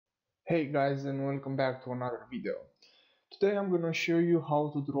Hey guys, and welcome back to another video. Today I'm gonna show you how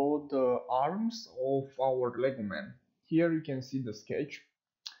to draw the arms of our Lego man. Here you can see the sketch.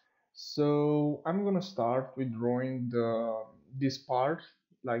 So I'm gonna start with drawing this part,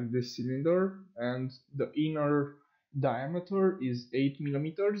 like this cylinder, and the inner diameter is 8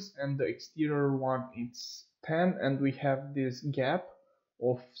 millimeters and the exterior one is 10, and we have this gap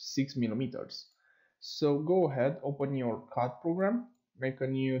of 6 millimeters. So go ahead, open your CAD program, make a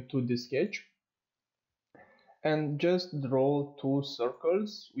new 2D sketch, and just draw two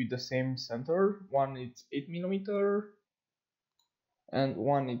circles with the same center. One is 8 millimeter and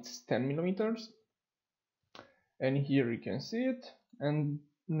one is 10 millimeters, and here you can see it. And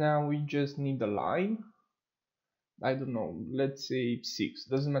now we just need a line, I don't know, let's say 6,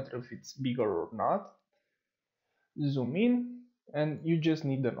 doesn't matter if it's bigger or not. Zoom in, and you just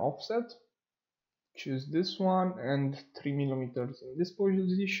need an offset. Choose this one and 3 millimeters in this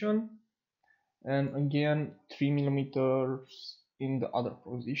position, and again 3 millimeters in the other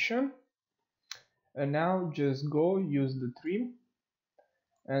position. And now just go use the trim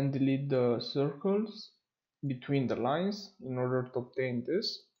and delete the circles between the lines in order to obtain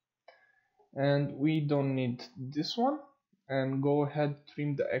this. And we don't need this one, and go ahead,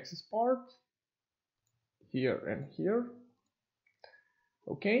 trim the excess part here and here.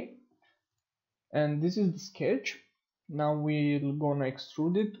 Okay, and this is the sketch. Now we're gonna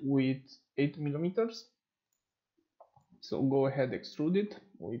extrude it with 8 millimeters. So go ahead, extrude it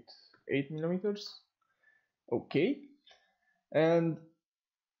with 8 millimeters. Okay, and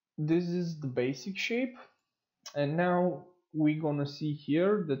this is the basic shape. And now we're gonna see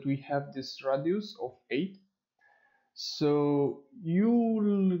here that we have this radius of 8. So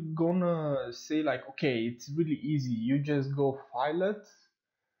you're gonna say like, okay, it's really easy, you just go fillet,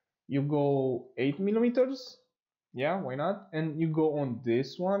 you go 8 millimeters, yeah, why not, and you go on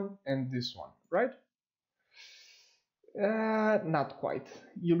this one and this one, right? Not quite.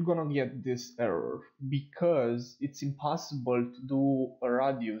 You're gonna get this error because it's impossible to do a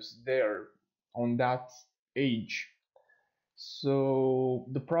radius there on that edge. So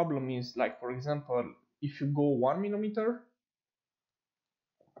the problem is, like, for example, if you go 1 millimeter,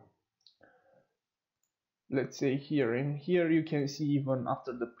 let's say here, and here you can see even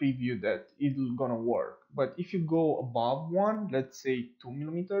after the preview that it's gonna work. But if you go above 1, let's say 2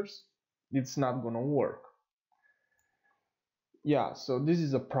 millimeters, it's not gonna work. Yeah, so this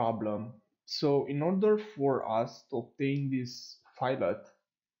is a problem. So in order for us to obtain this fillet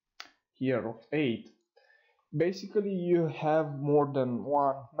here of 8, basically you have more than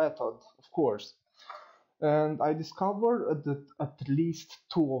one method, of course. And I discovered that at least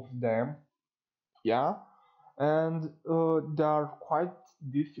 2 of them, yeah, and they are quite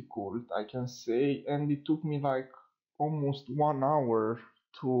difficult, I can say, and it took me like almost 1 hour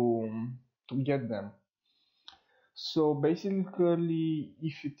to get them. So basically,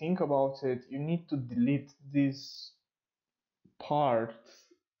 if you think about it, you need to delete this part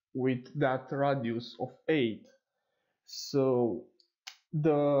with that radius of 8. So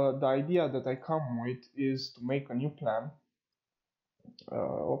the idea that I come with is to make a new plan,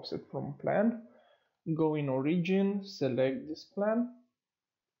 offset from plan, go in origin, select this plan,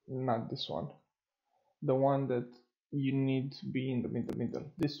 not this one, the one that you need to be in the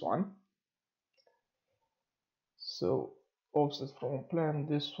middle, this one. So offset from plan,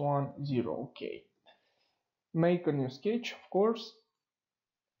 this one, 0, okay. Make a new sketch, of course,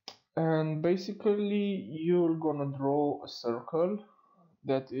 and basically you're gonna draw a circle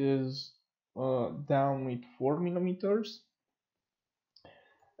that is down with 4 millimeters,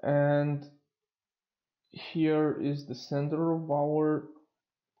 and here is the center of our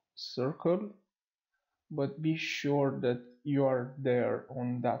circle, but be sure that you are there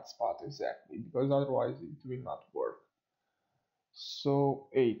on that spot exactly, because otherwise it will not work. So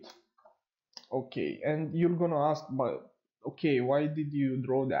 8, okay. And you're gonna ask, but okay, why did you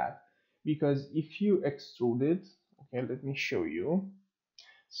draw that? Because if you extrude it, okay, let me show you.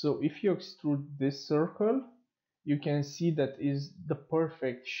 So if you extrude this circle, you can see that is the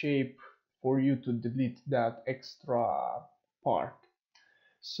perfect shape for you to delete that extra part.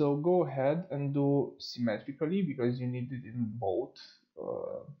 So go ahead and do symmetrically because you need it in both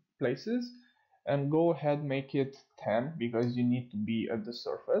places, and go ahead, make it 10 because you need to be at the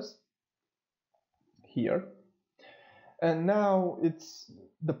surface here. And now it's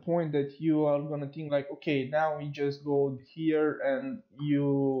the point that you are gonna think like, okay, now we just go here and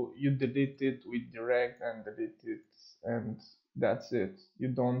you delete it with direct and delete it, and that's it. You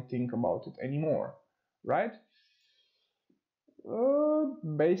don't think about it anymore, right?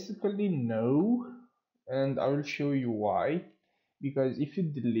 Basically no, and I will show you why. because if you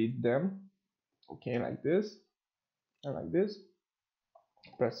delete them, okay, like this and like this,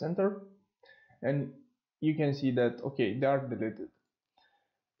 press enter, and you can see that okay, they are deleted.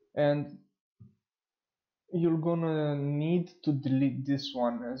 And you're gonna need to delete this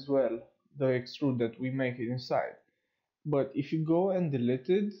one as well, the extrude that we make it inside. But if you go and delete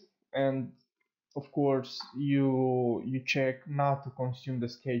it, and of course you check not to consume the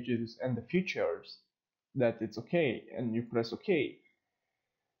sketches and the features, that it's okay, and you press okay,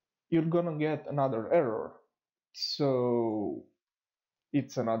 you're gonna get another error. So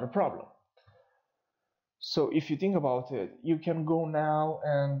it's another problem. So if you think about it, you can go now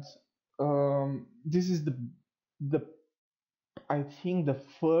and this is the I think the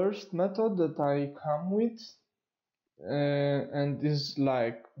first method that I come with, and this is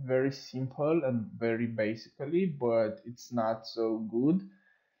like very simple and very basically, but it's not so good.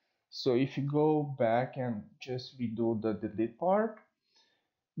 So if you go back and just redo the delete part,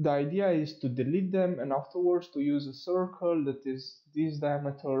 the idea is to delete them and afterwards to use a circle that is this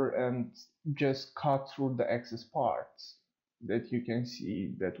diameter and just cut through the excess parts that you can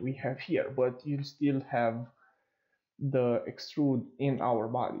see that we have here, but you'll still have the extrude in our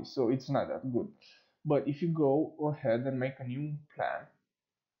body, so it's not that good. But if you go ahead and make a new plan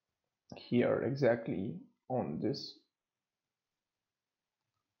here exactly on this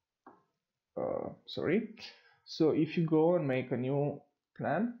sorry, so if you go and make a new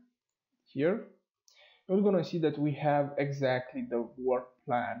plan here, you're gonna see that we have exactly the work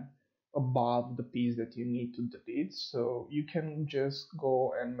plan above the piece that you need to delete. So you can just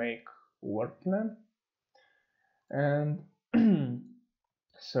go and make a work plan. And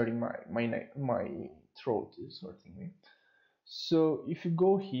sorry, my throat is hurting me. So if you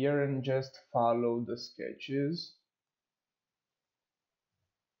go here and just follow the sketches,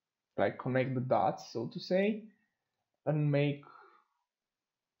 like connect the dots, so to say, and make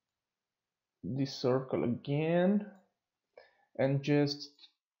this circle again, and just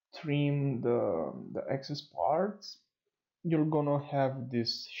trim the excess parts, you're gonna have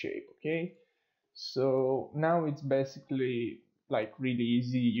this shape. Okay, so now it's basically like really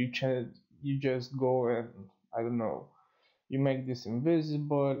easy. You just go and I don't know, you make this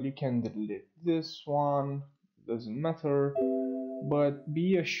invisible, you can delete this one, doesn't matter, but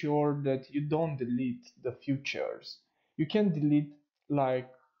be assured that you don't delete the features. You can delete like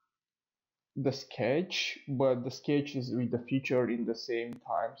the sketch, but the sketch is with the feature in the same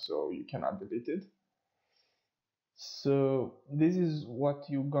time, so you cannot delete it. So this is what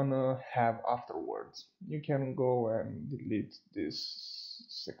you're gonna have afterwards. You can go and delete this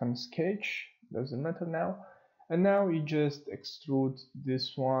second sketch, doesn't matter now. And now you just extrude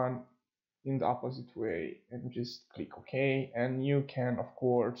this one in the opposite way and just click OK, and you can of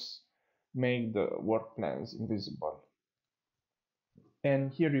course make the work plans invisible.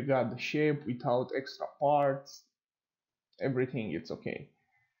 And here you got the shape without extra parts, everything, it's okay,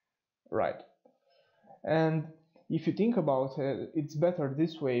 right? And if you think about it, it's better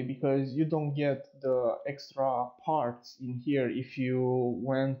this way because you don't get the extra parts in here if you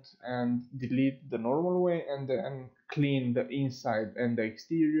went and delete the normal way and then clean the inside and the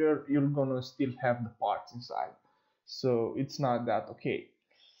exterior, you're gonna still have the parts inside. So it's not that okay.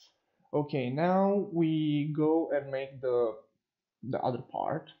 Okay, now we go and make the other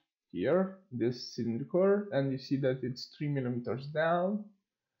part here, this cylinder, and you see that it's 3 millimeters down.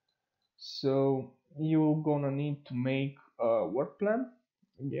 So you're gonna need to make a work plan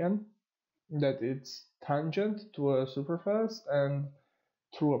again that it's tangent to a superface and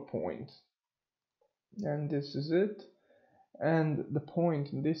through a point, and this is it. And the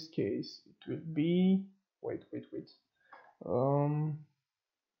point in this case, it will be, wait,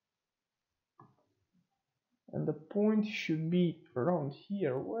 and the point should be around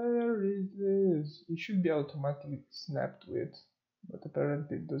here. Where is this? It should be automatically snapped with, but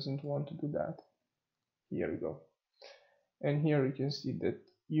apparently it doesn't want to do that. Here we go. And here you can see that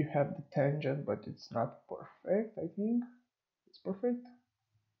you have the tangent, but it's not perfect. I think it's perfect.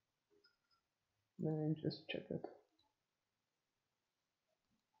 Let me just check it.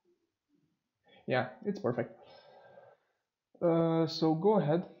 Yeah, it's perfect. So go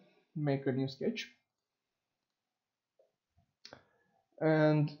ahead, make a new sketch.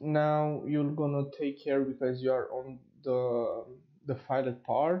 And now you're gonna take care because you are on the filed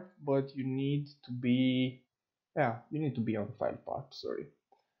part, but you need to be, yeah, you need to be on the filed part, sorry.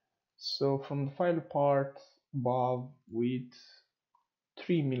 So from the filed part above with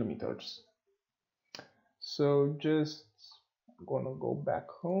 3 millimeters. So just gonna go back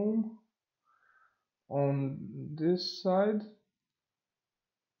home on this side,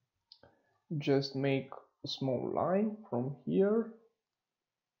 just make a small line from here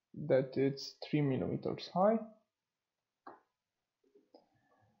that it's 3 millimeters high,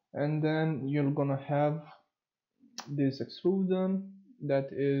 and then you're gonna have this extrusion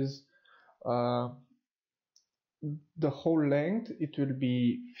that is the whole length. It will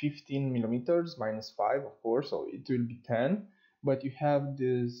be 15 millimeters minus 5, of course, so it will be 10, but you have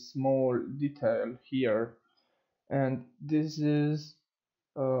this small detail here, and this is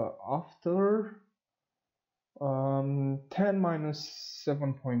after 10 minus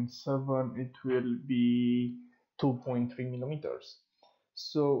 7.7, it will be 2.3 millimeters.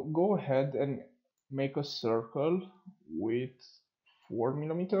 So go ahead and make a circle with 4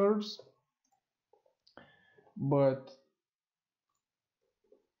 millimeters, but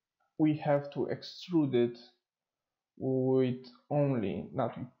we have to extrude it with only,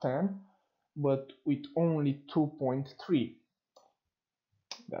 not with 10, but with only 2.3.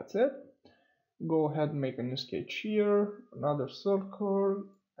 That's it. Go ahead and make a new sketch here, another circle,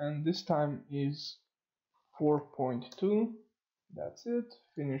 and this time is 4.2. That's it.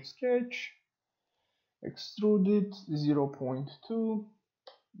 Finish sketch. Extrude it 0.2.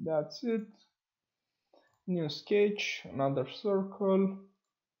 That's it. New sketch, another circle.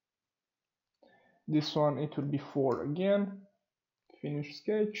 This one it will be 4 again. Finish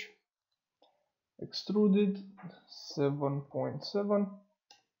sketch. Extruded 7.7.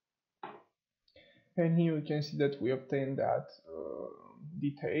 And here you can see that we obtained that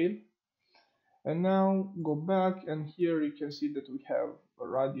detail. And now go back, and here you can see that we have a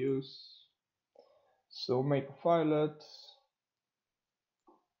radius. So make a fillet,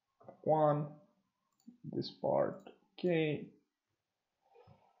 1, this part, okay.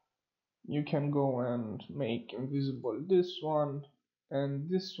 You can go and make invisible this one, and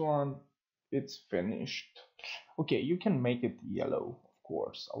this one, it's finished. Okay, you can make it yellow, of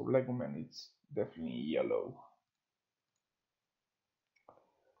course. Our Lego man is definitely yellow.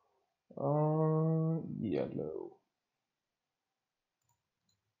 Yellow.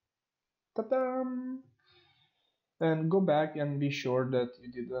 Ta-da! And go back and be sure that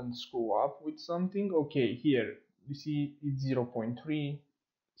you didn't screw up with something. Okay, here you see it's 0.3,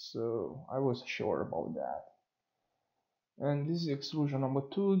 so I was sure about that. And this is extrusion number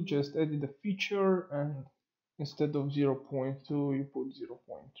 2. Just edit the feature, and instead of 0.2 you put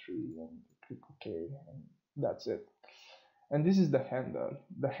 0.3 and click OK, and that's it. And this is the hand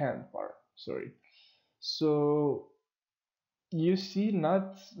part, sorry. So you see,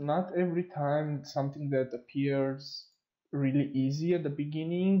 not every time something that appears really easy at the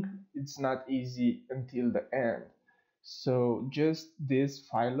beginning, it's not easy until the end. So just this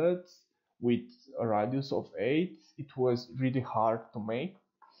fillet with a radius of 8, it was really hard to make.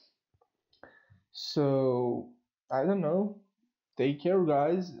 So I don't know, take care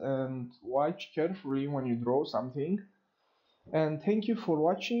guys, and watch carefully when you draw something. And thank you for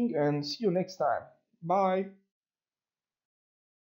watching, and see you next time. Bye.